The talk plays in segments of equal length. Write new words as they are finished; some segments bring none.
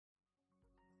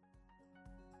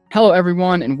Hello,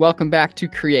 everyone, and welcome back to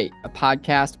Create, a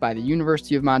podcast by the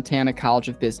University of Montana College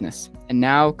of Business, and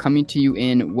now coming to you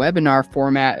in webinar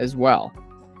format as well.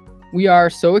 We are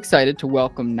so excited to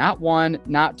welcome not one,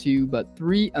 not two, but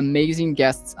three amazing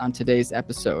guests on today's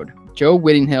episode: Joe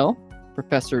Whittinghill,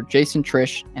 Professor Jason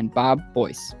Triche, and Bob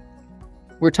Boyce.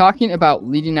 We're talking about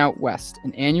Leading Out West,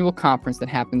 an annual conference that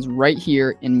happens right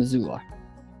here in Missoula.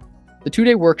 The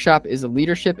two-day workshop is a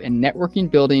leadership and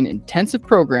networking building intensive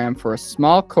program for a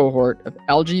small cohort of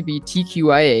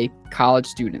LGBTQIA college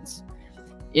students.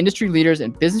 Industry leaders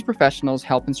and business professionals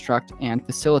help instruct and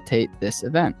facilitate this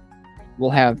event. We'll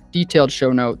have detailed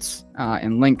show notes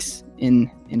and links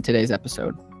in today's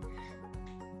episode.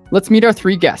 Let's meet our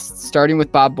three guests, starting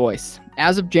with Bob Boyce.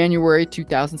 As of January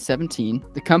 2017,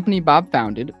 the company Bob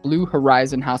founded, Blue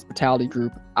Horizon Hospitality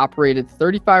Group, operated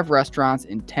 35 restaurants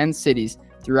in 10 cities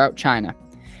throughout China,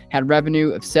 had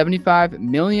revenue of $75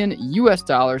 million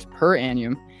per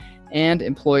annum, and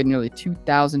employed nearly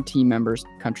 2,000 team members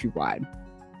countrywide.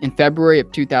 In February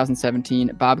of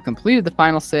 2017, Bob completed the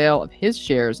final sale of his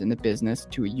shares in the business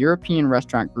to a European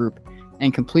restaurant group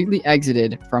and completely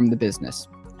exited from the business.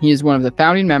 He is one of the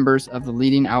founding members of the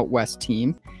Leading Out West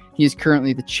team. He is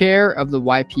currently the chair of the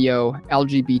YPO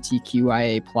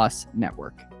LGBTQIA+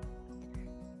 network.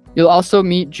 You'll also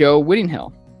meet Joe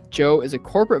Whittinghill. Joe is a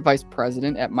corporate vice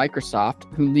president at Microsoft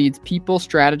who leads people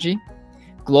strategy,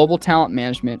 global talent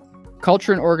management,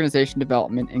 culture and organization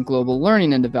development, and global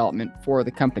learning and development for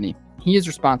the company. He is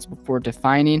responsible for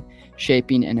defining,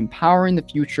 shaping, and empowering the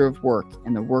future of work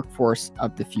and the workforce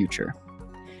of the future.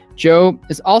 Joe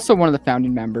is also one of the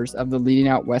founding members of the Leading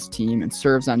Out West team and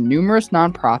serves on numerous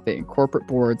nonprofit and corporate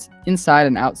boards inside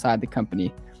and outside the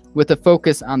company with a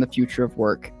focus on the future of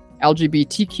work,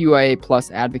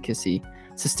 LGBTQIA+ advocacy,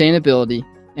 sustainability,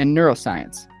 and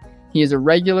neuroscience. He is a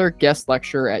regular guest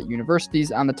lecturer at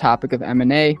universities on the topic of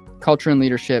M&A, culture and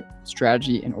leadership,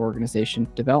 strategy, and organization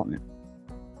development.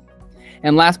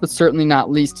 And last but certainly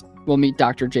not least, we'll meet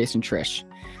Dr. Jason Triche.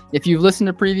 If you've listened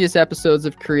to previous episodes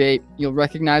of Create, you'll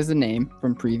recognize the name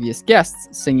from previous guests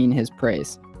singing his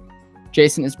praise.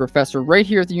 Jason is a professor right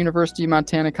here at the University of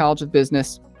Montana College of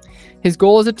Business. His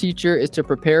goal as a teacher is to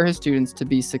prepare his students to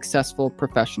be successful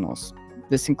professionals.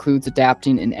 This includes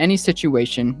adapting in any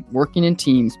situation, working in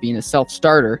teams, being a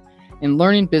self-starter, and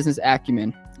learning business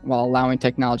acumen while allowing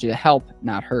technology to help,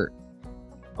 not hurt.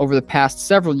 Over the past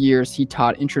several years, he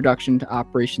taught Introduction to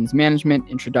Operations Management,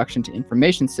 Introduction to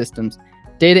Information Systems,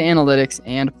 Data Analytics,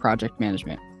 and Project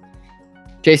Management.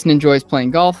 Jason enjoys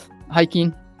playing golf,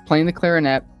 hiking, playing the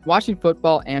clarinet, watching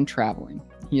football, and traveling.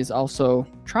 He is also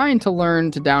trying to learn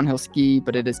to downhill ski,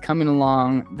 but it is coming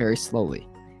along very slowly.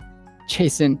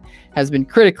 Jason has been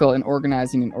critical in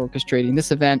organizing and orchestrating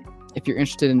this event. If you're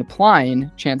interested in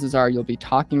applying, chances are you'll be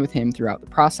talking with him throughout the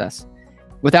process.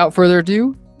 Without further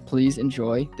ado, please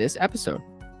enjoy this episode.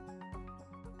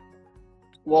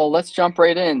 Well, let's jump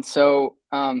right in. So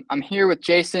I'm here with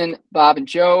Jason, Bob, and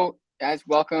Joe. Guys,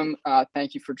 welcome.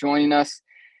 Thank you for joining us.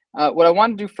 What I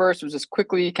wanted to do first was just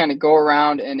quickly kind of go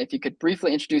around, and if you could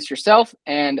briefly introduce yourself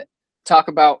and talk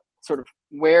about sort of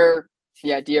where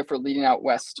the idea for Leading Out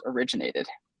West originated.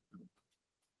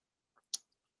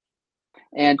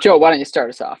 And Joe, why don't you start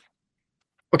us off?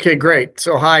 Okay, great.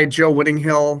 So hi, Joe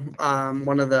Whittinghill,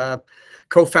 one of the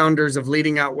co-founders of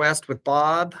Leading Out West with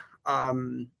Bob.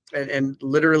 And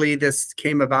literally this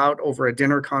came about over a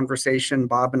dinner conversation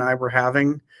Bob and I were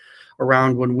having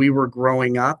around when we were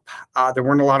growing up. There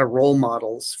weren't a lot of role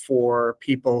models for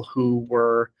people who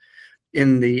were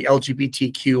in the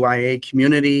LGBTQIA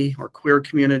community or queer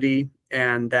community.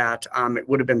 And that it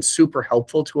would have been super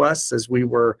helpful to us as we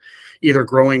were either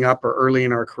growing up or early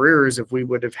in our careers if we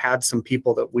would have had some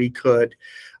people that we could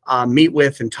meet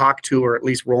with and talk to, or at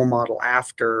least role model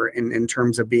after in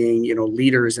terms of being,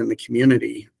 leaders in the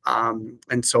community.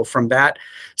 And so from that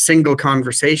single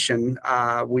conversation,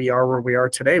 we are where we are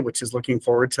today, which is looking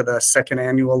forward to the second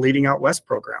annual Leading Out West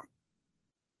program.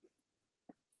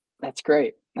 That's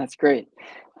great. That's great.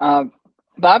 Bob,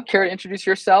 care to introduce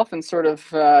yourself and sort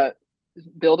of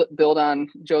build on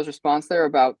Joe's response there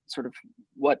about sort of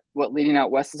what Leading Out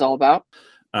West is all about?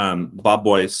 Bob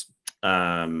Boyce.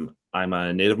 I'm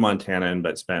a native Montanan,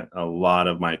 but spent a lot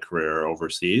of my career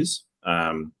overseas.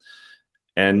 When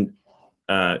Joe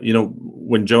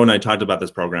and I talked about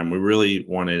this program, we really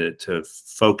wanted it to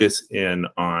focus in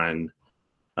on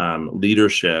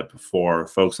leadership for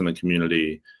folks in the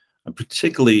community,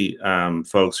 particularly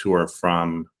folks who are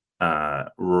from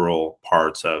rural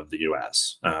parts of the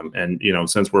U.S.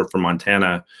 Since we're from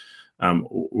Montana,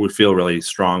 we feel really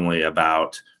strongly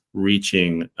about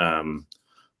reaching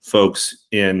folks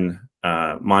in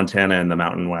Montana and the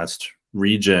Mountain West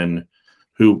region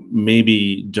who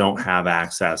maybe don't have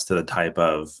access to the type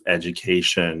of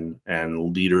education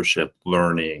and leadership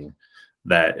learning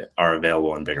that are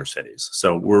available in bigger cities.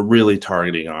 So we're really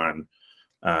targeting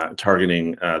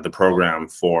the program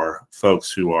for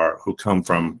folks who come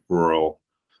from rural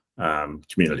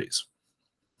communities.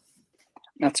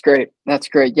 That's great. That's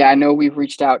great. Yeah, I know we've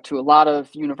reached out to a lot of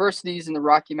universities in the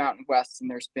Rocky Mountain West, and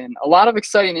there's been a lot of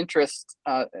exciting interest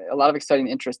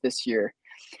this year.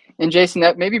 And Jason,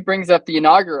 that maybe brings up the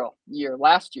inaugural year.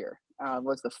 Last year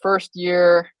was the first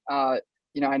year. I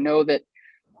know that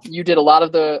you did a lot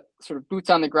of the sort of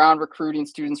boots on the ground recruiting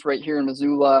students right here in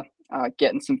Missoula,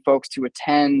 getting some folks to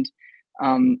attend.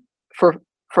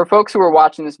 For folks who are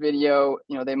watching this video,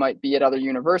 they might be at other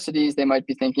universities. They might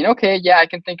be thinking, okay, yeah, I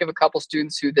can think of a couple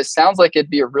students who this sounds like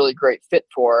it'd be a really great fit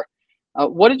for.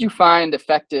 What did you find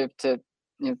effective to,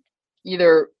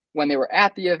 either when they were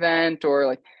at the event or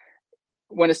like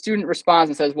when a student responds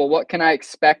and says, well, what can I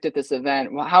expect at this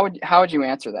event? Well, how would you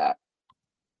answer that?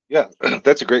 Yeah,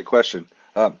 that's a great question.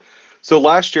 So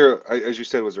last year, as you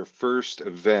said, was our first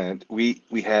event. We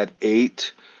had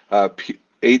eight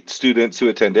students who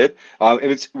attended, and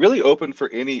it's really open for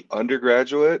any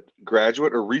undergraduate,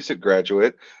 graduate, or recent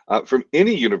graduate from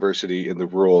any university in the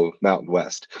rural Mountain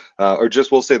West, or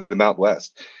just we'll say the Mountain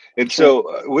West. And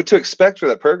so what to expect for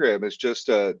that program is just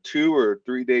a 2 or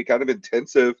 3 day kind of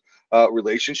intensive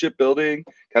relationship building,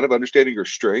 kind of understanding your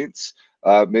strengths,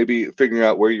 maybe figuring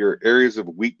out where your areas of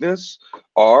weakness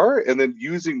are, and then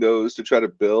using those to try to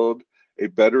build a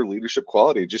better leadership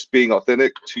quality, just being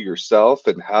authentic to yourself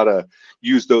and how to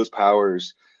use those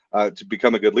powers to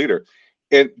become a good leader.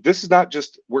 And this is not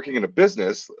just working in a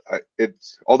business.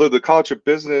 Although the College of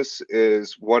Business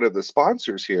is one of the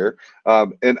sponsors here,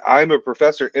 and I'm a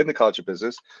professor in the College of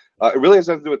Business, it really has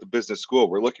nothing to do with the business school.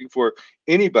 We're looking for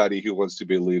anybody who wants to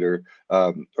be a leader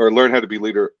or learn how to be a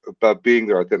leader about being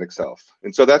their authentic self.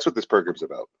 And so that's what this program's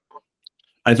about.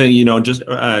 I think, just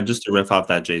to riff off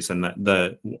that, Jason,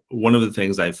 one of the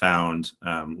things I found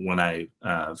when I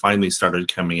finally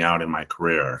started coming out in my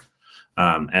career,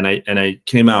 and I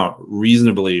came out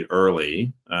reasonably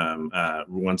early.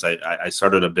 Once I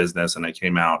started a business, and I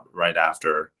came out right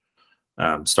after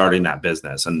starting that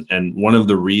business. And one of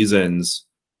the reasons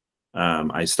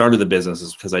I started the business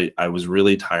is because I was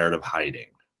really tired of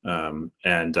hiding and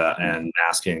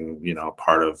masking,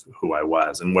 part of who I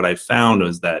was. And what I found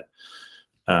was that,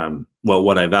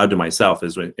 what I vowed to myself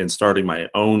is in starting my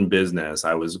own business,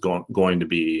 I was going to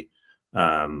be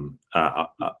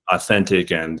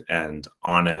authentic and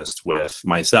honest with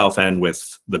myself and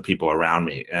with the people around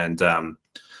me. And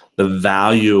the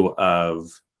value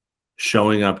of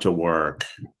showing up to work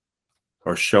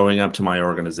or showing up to my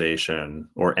organization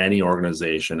or any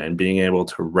organization and being able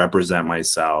to represent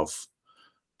myself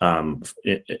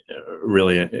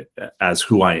really as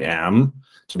who I am,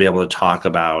 to be able to talk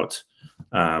about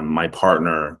my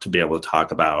partner, to be able to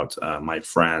talk about my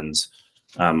friends,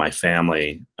 my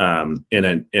family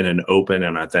in an open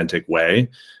and authentic way.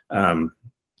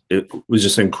 It was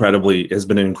just has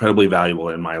been incredibly valuable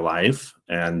in my life,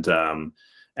 and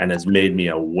has made me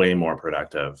a way more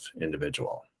productive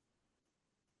individual.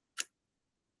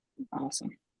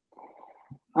 Awesome.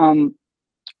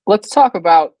 Let's talk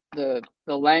about the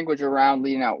language around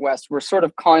Leading Out West. We're sort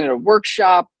of calling it a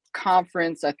workshop,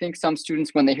 conference. I think some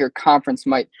students, when they hear conference,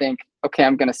 might think, okay,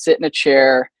 I'm going to sit in a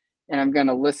chair and I'm going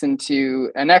to listen to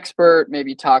an expert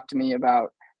maybe talk to me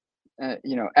about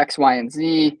X, Y, and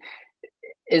Z.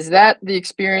 Is that the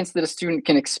experience that a student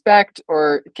can expect,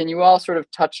 or can you all sort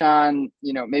of touch on,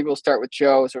 maybe we'll start with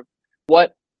Joe, sort of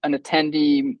what an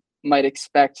attendee might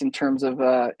expect in terms of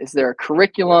is there a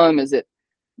curriculum? Is it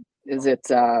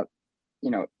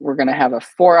we're going to have a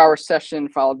 4-hour session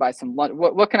followed by some lunch?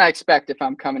 What can I expect if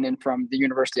I'm coming in from the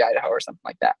University of Idaho or something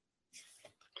like that?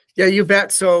 Yeah, you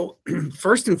bet. So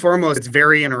first and foremost, it's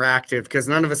very interactive because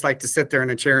none of us like to sit there in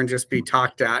a chair and just be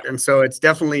talked at. And so it's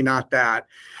definitely not that.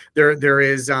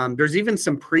 There's even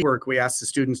some pre-work we ask the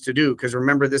students to do, because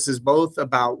remember, this is both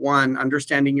about, 1,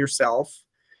 understanding yourself,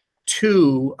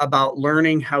 2, about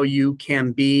learning how you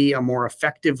can be a more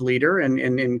effective leader and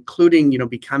including,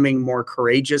 becoming more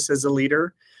courageous as a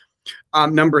leader.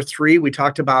 Number 3, we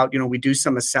talked about, we do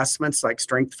some assessments like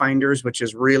Strength Finders, which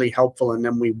is really helpful. And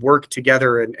then we work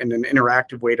together in an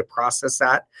interactive way to process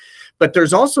that. But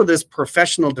there's also this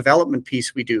professional development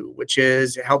piece we do, which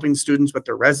is helping students with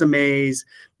their resumes,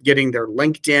 getting their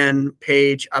LinkedIn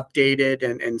page updated.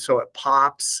 And so it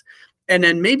pops. And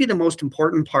then maybe the most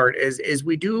important part is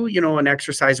we do, an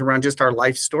exercise around just our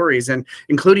life stories, and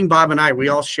including Bob and I, we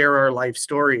all share our life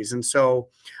stories. And so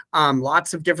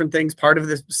Lots of different things. Part of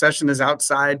this session is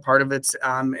outside, part of it's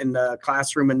in the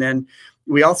classroom. And then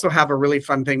we also have a really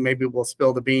fun thing. Maybe we'll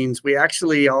spill the beans. We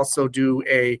actually also do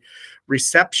a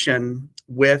reception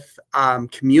with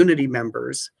community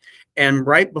members. And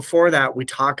right before that, we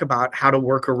talk about how to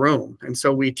work a room. And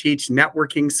so we teach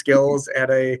networking skills at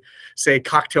a, say,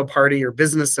 cocktail party or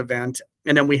business event.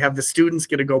 And then we have the students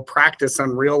get to go practice on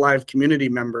real live community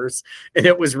members. And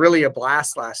it was really a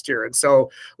blast last year. And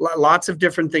so lots of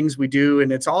different things we do.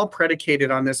 And it's all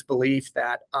predicated on this belief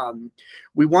that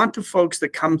we want the folks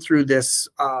that come through this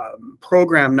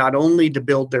program not only to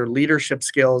build their leadership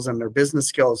skills and their business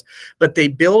skills, but they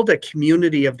build a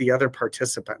community of the other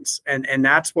participants. And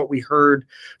that's what we heard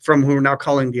from who we're now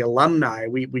calling the alumni.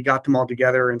 We got them all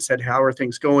together and said, how are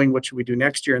things going? What should we do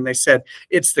next year? And they said,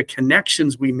 it's the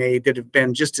connections we made that have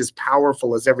been just as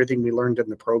powerful as everything we learned in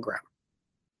the program.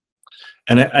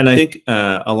 And I think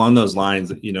along those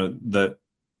lines, you know, the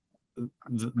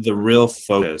real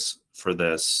focus for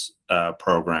this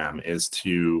program is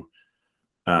to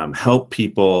help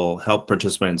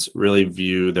participants really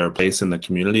view their place in the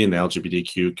community, in the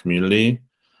LGBTQ community,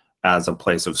 as a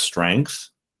place of strength,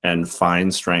 and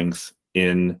find strength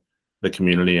in the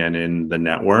community and in the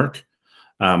network,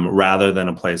 rather than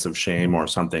a place of shame or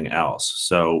something else.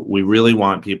 So we really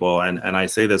want people, and I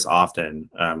say this often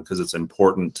because it's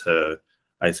important to,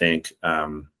 I think,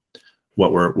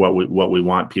 what we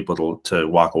want people to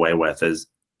walk away with is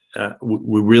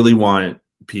we really want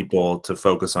people to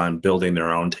focus on building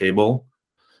their own table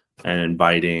and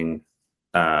inviting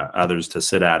others to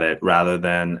sit at it, rather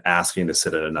than asking to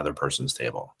sit at another person's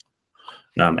table.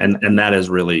 And that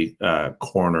is really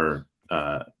core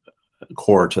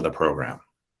to the program.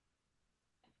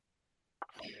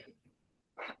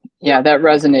 Yeah, that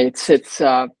resonates. It's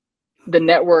the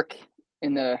network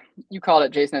in the, you called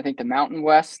it, Jason, I think the Mountain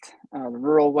West, the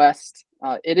Rural West.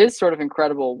 It is sort of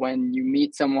incredible when you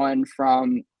meet someone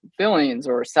from Billings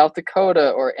or South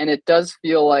Dakota, and it does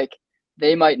feel like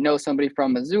they might know somebody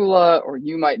from Missoula, or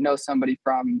you might know somebody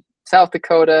from South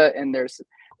Dakota, and there's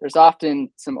often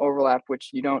some overlap which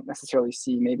you don't necessarily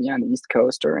see maybe on the East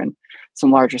Coast or in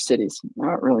some larger cities.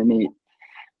 Really neat.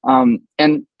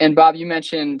 And Bob, you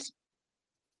mentioned,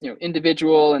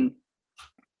 individual and,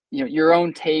 your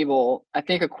own table. I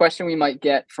think a question we might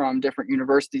get from different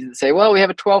universities that say, well, we have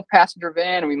a 12-passenger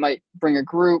van and we might bring a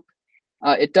group.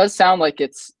 It does sound like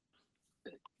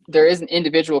there is an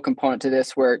individual component to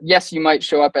this where, yes, you might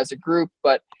show up as a group,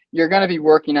 but you're going to be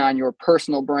working on your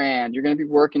personal brand. You're going to be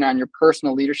working on your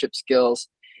personal leadership skills.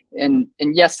 And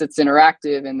yes, it's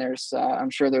interactive, and there's I'm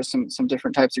sure there's some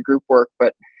different types of group work,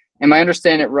 but am I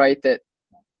understanding it right that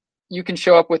you can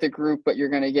show up with a group, but you're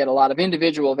going to get a lot of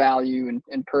individual value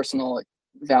and personal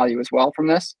value as well from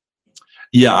this?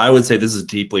 Yeah, I would say this is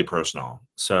deeply personal.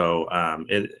 So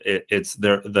it's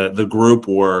the group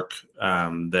work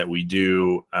that we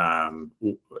do,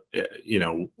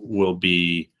 will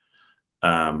be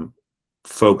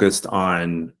focused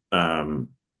on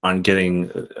getting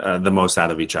the most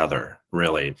out of each other,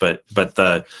 really. But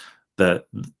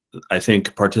I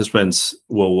think participants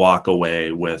will walk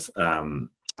away with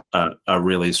a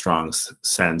really strong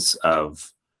sense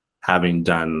of having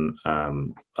done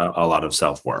a lot of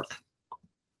self-work.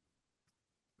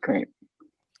 Great.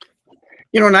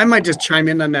 And I might just chime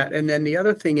in on that. And then the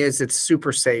other thing is it's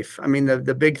super safe. I mean,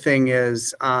 the big thing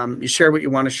is you share what you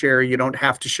want to share. You don't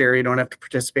have to share. You don't have to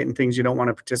participate in things you don't want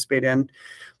to participate in.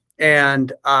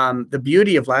 And the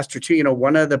beauty of last year too,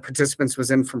 one of the participants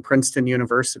was in from Princeton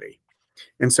University.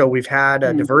 And so we've had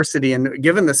a diversity, and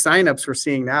given the signups we're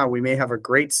seeing now, we may have a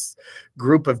great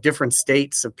group of different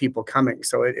states of people coming.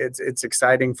 So it's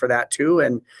exciting for that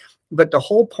too. But the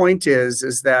whole point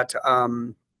is that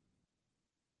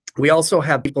we also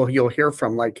have people you'll hear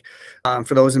from, like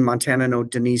for those in Montana know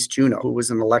Denise Juneau, who was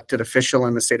an elected official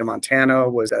in the state of Montana,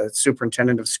 was a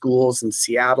superintendent of schools in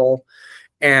Seattle.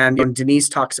 And Denise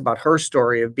talks about her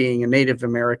story of being a Native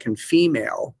American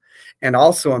female and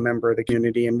also a member of the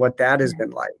community and what that has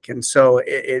been like. And so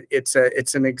it's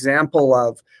an example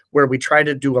of where we try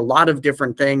to do a lot of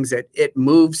different things. It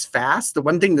moves fast. The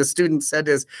one thing the students said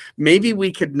is maybe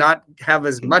we could not have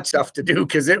as much stuff to do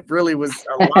because it really was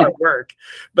a lot of work.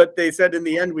 But they said in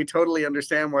the end, we totally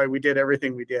understand why we did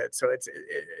everything we did. So it's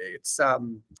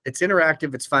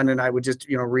interactive, it's fun, and I would just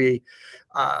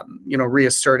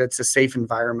reassert it's a safe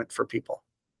environment for people.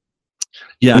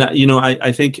 Yeah,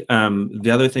 I think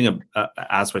the other thing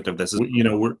aspect of this is,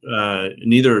 we're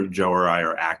neither Joe or I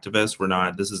are activists. We're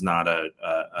not. This is not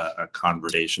a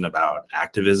conversation about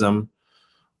activism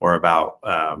or about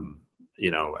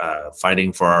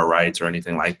fighting for our rights or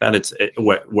anything like that.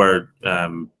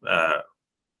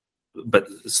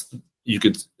 you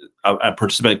could a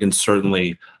participant can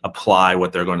certainly apply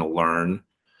what they're going to learn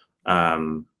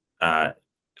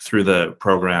through the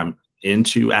program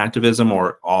into activism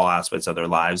or all aspects of their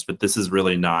lives. But this is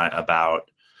really not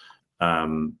about.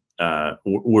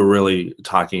 We're really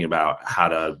talking about how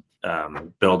to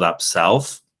build up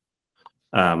self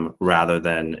rather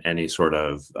than any sort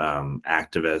of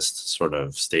activist sort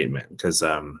of statement, because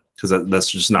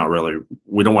that's just not really.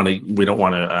 We don't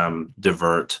want to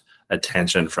divert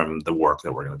attention from the work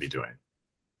that we're going to be doing.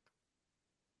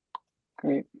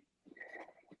 Great.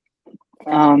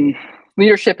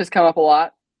 Leadership has come up a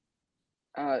lot.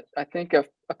 I think a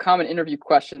common interview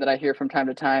question that I hear from time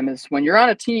to time is, when you're on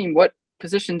a team, what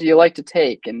position do you like to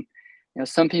take? And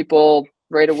some people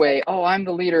right away, oh, I'm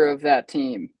the leader of that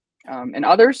team, and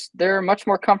others, they're much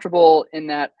more comfortable in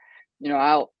that.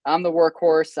 I'm the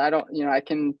workhorse. I don't,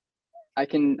 I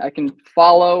can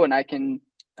follow, and I can,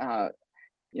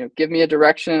 give me a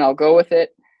direction, I'll go with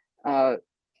it.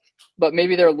 But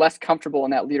maybe they're less comfortable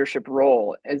in that leadership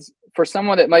role. As for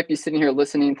someone that might be sitting here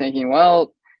listening, thinking,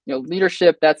 well,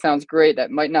 leadership, that sounds great.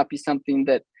 That might not be something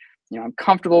that, I'm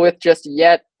comfortable with just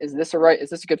yet. Is this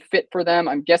a good fit for them?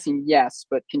 I'm guessing yes,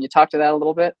 but can you talk to that a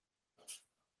little bit?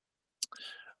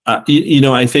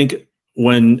 I think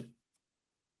when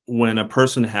a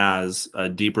person has a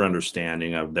deeper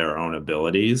understanding of their own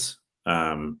abilities,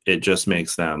 it just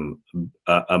makes them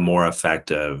a more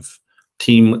effective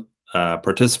team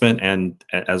participant and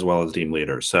as well as team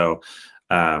leader. So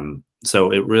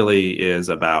it really is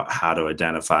about how to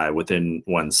identify within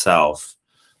oneself,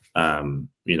 the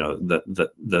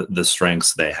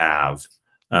strengths they have.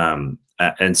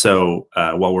 And so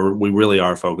while we really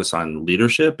are focused on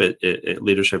leadership,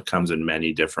 leadership comes in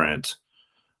many different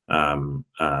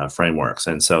frameworks.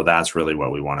 And so that's really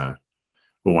what we want to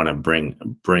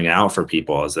bring out for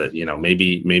people, is that,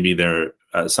 maybe they're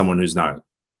someone who's not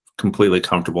completely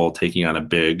comfortable taking on a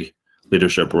big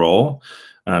leadership role,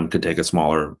 could take a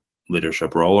smaller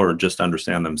leadership role, or just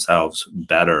understand themselves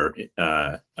better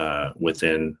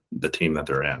within the team that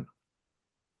they're in.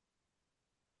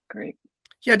 Great.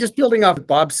 Yeah, just building off what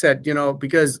Bob said,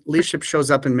 because leadership shows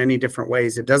up in many different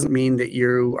ways. It doesn't mean that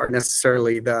you are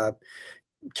necessarily the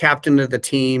captain of the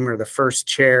team or the first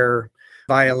chair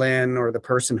violin or the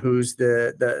person who's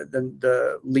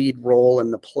the lead role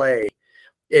in the play.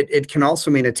 It can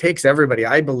also mean it takes everybody.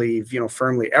 I believe,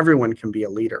 firmly, everyone can be a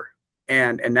leader.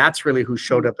 And that's really who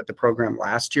showed up at the program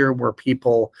last year, were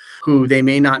people who, they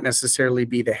may not necessarily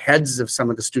be the heads of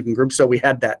some of the student groups. So we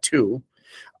had that too.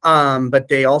 But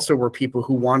they also were people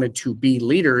who wanted to be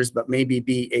leaders, but maybe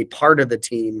be a part of the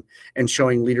team and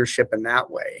showing leadership in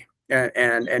that way.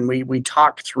 And we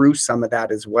talked through some of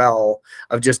that as well,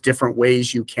 of just different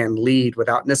ways you can lead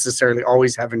without necessarily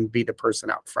always having to be the person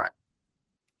out front.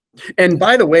 And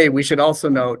by the way, we should also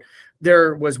note,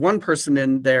 there was one person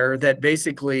in there that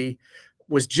basically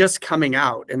was just coming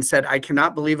out and said, I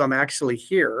cannot believe I'm actually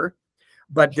here,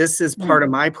 but this is part of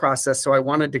my process. So I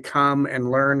wanted to come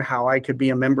and learn how I could be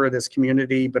a member of this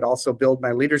community, but also build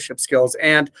my leadership skills.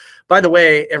 And by the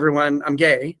way, everyone, I'm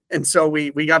gay. And so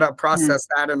we got to process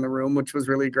that in the room, which was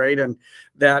really great. And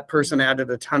that person added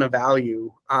a ton of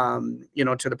value,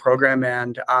 to the program.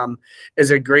 And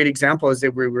as a great example, as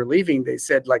we were leaving, they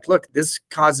said, look, this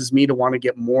causes me to want to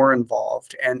get more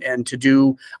involved and to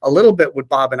do a little bit what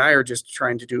Bob and I are just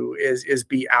trying to do is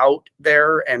be out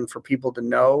there and for people to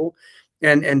know.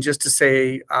 And just to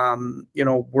say,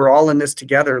 we're all in this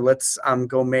together. Let's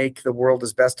go make the world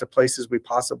as best a place as we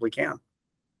possibly can.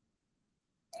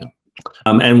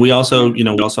 And we also, we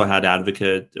also had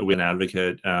advocate. We had an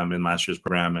advocate in last year's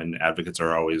program, and advocates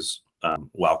are always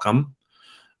welcome.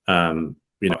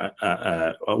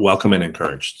 Welcome and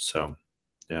encouraged. So,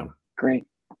 yeah. Great.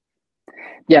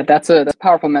 Yeah, that's a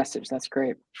powerful message. That's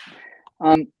great.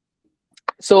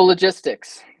 So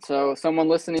logistics. So someone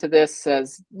listening to this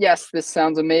says, yes, this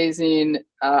sounds amazing.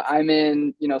 I'm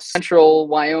in, central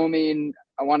Wyoming.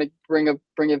 I want to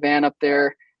bring a van up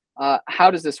there. How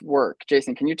does this work?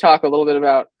 Jason, can you talk a little bit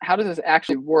about how does this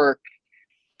actually work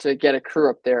to get a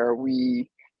crew up there? Are we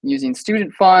using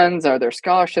student funds? Are there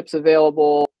scholarships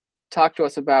available? Talk to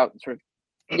us about sort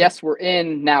of, yes, we're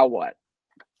in, now what?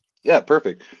 Yeah,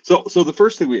 perfect. So the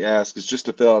first thing we ask is just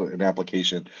to fill out an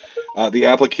application. The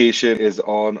application is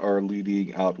on our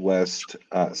Leading Out West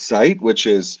site, which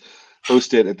is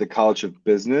hosted at the College of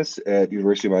Business at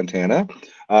University of Montana.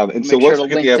 And so once we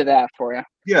get link to that for you.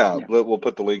 Yeah, we'll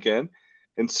put the link in.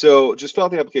 And so just fill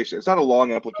out the application. It's not a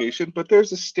long application, but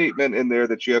there's a statement in there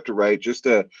that you have to write just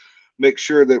to make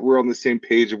sure that we're on the same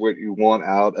page of what you want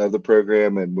out of the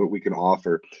program and what we can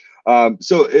offer.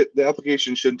 So the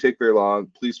application shouldn't take very long.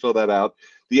 Please fill that out.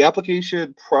 The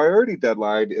application priority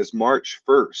deadline is March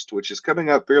 1st, which is coming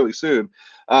up fairly soon.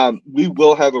 We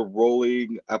will have a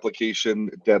rolling application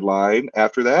deadline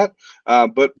after that,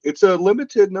 but it's a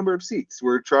limited number of seats.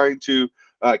 We're trying to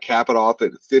cap it off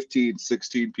at 15,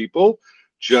 16 people,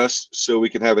 just so we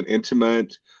can have an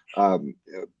intimate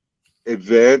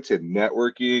event and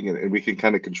networking, and we can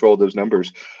kind of control those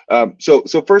numbers.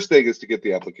 So first thing is to get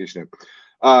the application in.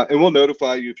 And we'll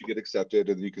notify you if you get accepted,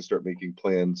 and you can start making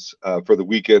plans for the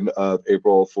weekend of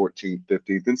April 14th,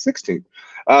 15th, and 16th.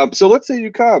 So let's say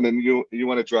you come and you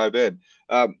want to drive in.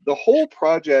 The whole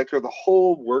project, or the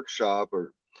whole workshop,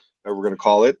 or we're going to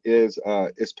call it, is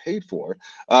paid for.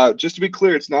 Just to be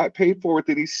clear, it's not paid for with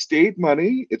any state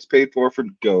money. It's paid for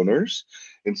from donors,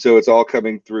 and so it's all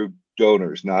coming through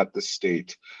donors, not the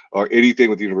state or anything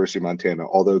with the University of Montana,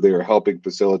 although they are helping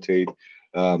facilitate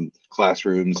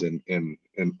classrooms and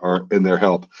their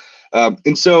help.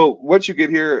 And so once you get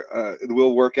here,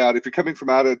 we'll work out. If you're coming from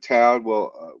out of town,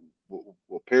 we'll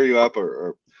pair you up,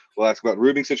 or we'll ask about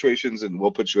rooming situations, and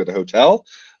we'll put you at a hotel.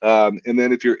 And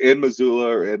then if you're in Missoula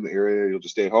or in the area, you'll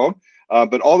just stay home.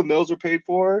 But all the meals are paid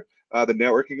for. The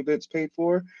networking events paid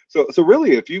for. So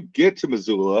really, if you get to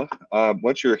Missoula,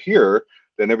 once you're here,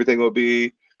 then everything will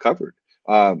be covered,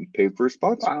 paid for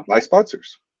by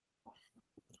sponsors.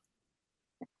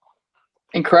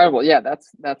 Incredible. Yeah,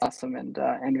 that's awesome and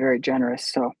very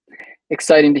generous. So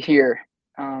exciting to hear.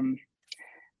 My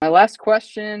last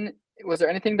question, was there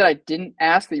anything that I didn't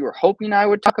ask that you were hoping I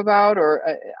would talk about,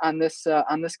 or on this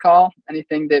call?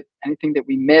 Anything that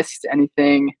we missed?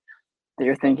 Anything that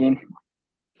you're thinking,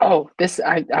 oh, this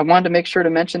I wanted to make sure to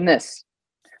mention this,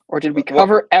 or did we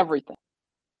cover everything?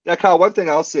 Yeah, Kyle, one thing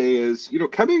I'll say is,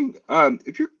 coming,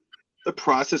 if you're the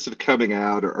process of coming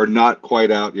out or not quite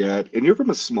out yet, and you're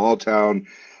from a small town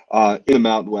in the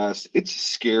Mountain West, it's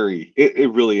scary.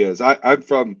 It really is. I'm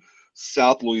from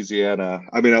South Louisiana.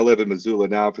 I mean, I live in Missoula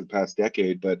now for the past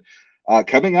decade, but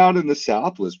coming out in the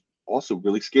South was also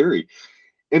really scary.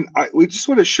 And we just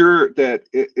want to assure that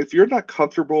if you're not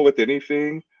comfortable with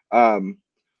anything,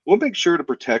 we'll make sure to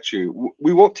protect you.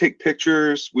 We won't take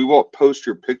pictures. We won't post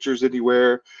your pictures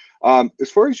anywhere. As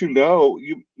far as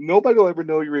nobody will ever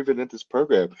know you're even in this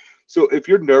program. So if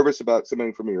you're nervous about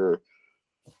somebody from your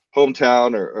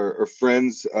hometown or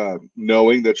friends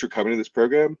knowing that you're coming to this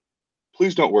program,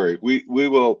 please don't worry. We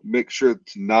will make sure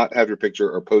to not have your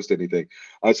picture or post anything.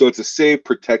 So it's a safe,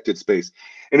 protected space.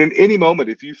 And in any moment,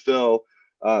 if you feel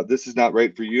this is not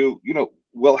right for you,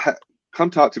 come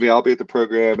talk to me. I'll be at the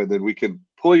program, and then we can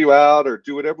pull you out or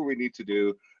do whatever we need to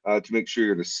do to make sure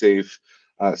you're in a safe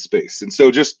space. And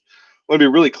so just want to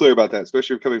be really clear about that,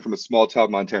 especially if you're coming from a small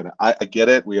town, Montana. I get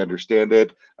it. We understand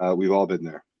it. We've all been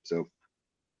there. So.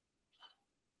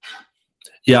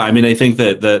 Yeah, I mean, I think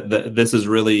that this is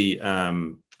really,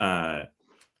 I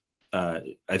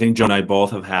think Joe and I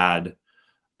both have had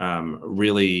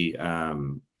really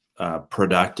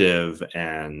productive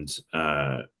and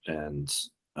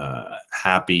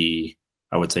happy,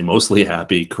 I would say mostly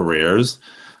happy careers.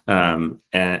 And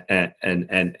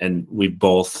we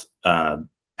both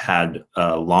had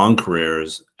long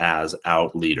careers as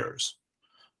out leaders,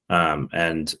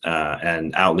 and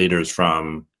out leaders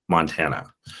from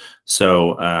Montana.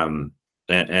 So and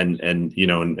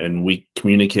we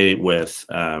communicate with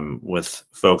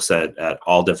folks at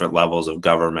all different levels of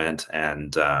government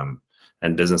and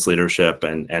business leadership,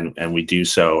 and we do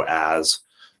so as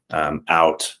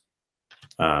out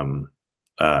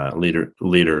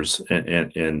leaders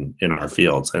in our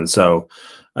fields. And so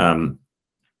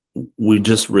we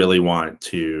just really want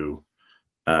to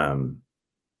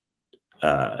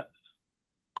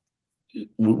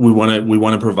we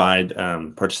want to provide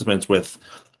participants with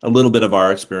a little bit of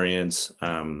our experience,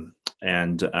 and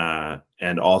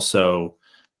also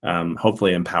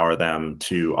hopefully empower them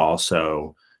to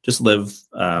also just live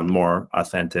more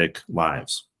authentic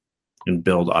lives and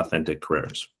build authentic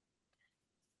careers.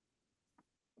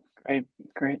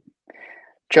 Great.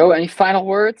 Joe, any final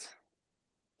words?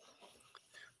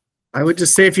 I would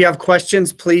just say, if you have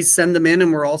questions, please send them in,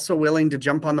 and we're also willing to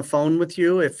jump on the phone with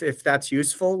you if that's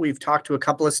useful. We've talked to a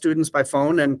couple of students by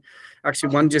phone, and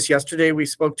actually one just yesterday we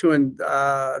spoke to, and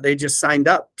they just signed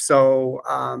up. So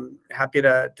happy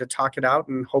to talk it out,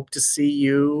 and hope to see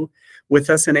you with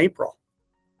us in April.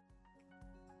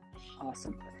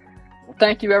 Awesome. Well,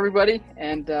 thank you, everybody,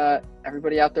 and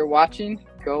everybody out there watching.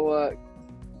 Go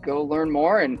learn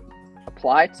more and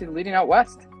apply to Leading Out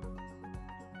West.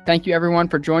 Thank you, everyone,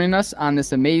 for joining us on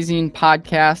this amazing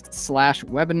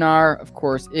podcast/webinar. Of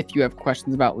course, if you have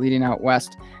questions about Leading Out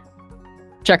West,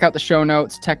 check out the show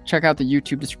notes, check out the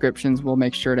YouTube descriptions. We'll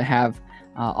make sure to have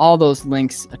all those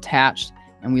links attached.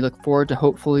 and we look forward to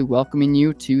hopefully welcoming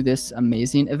you to this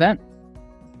amazing event.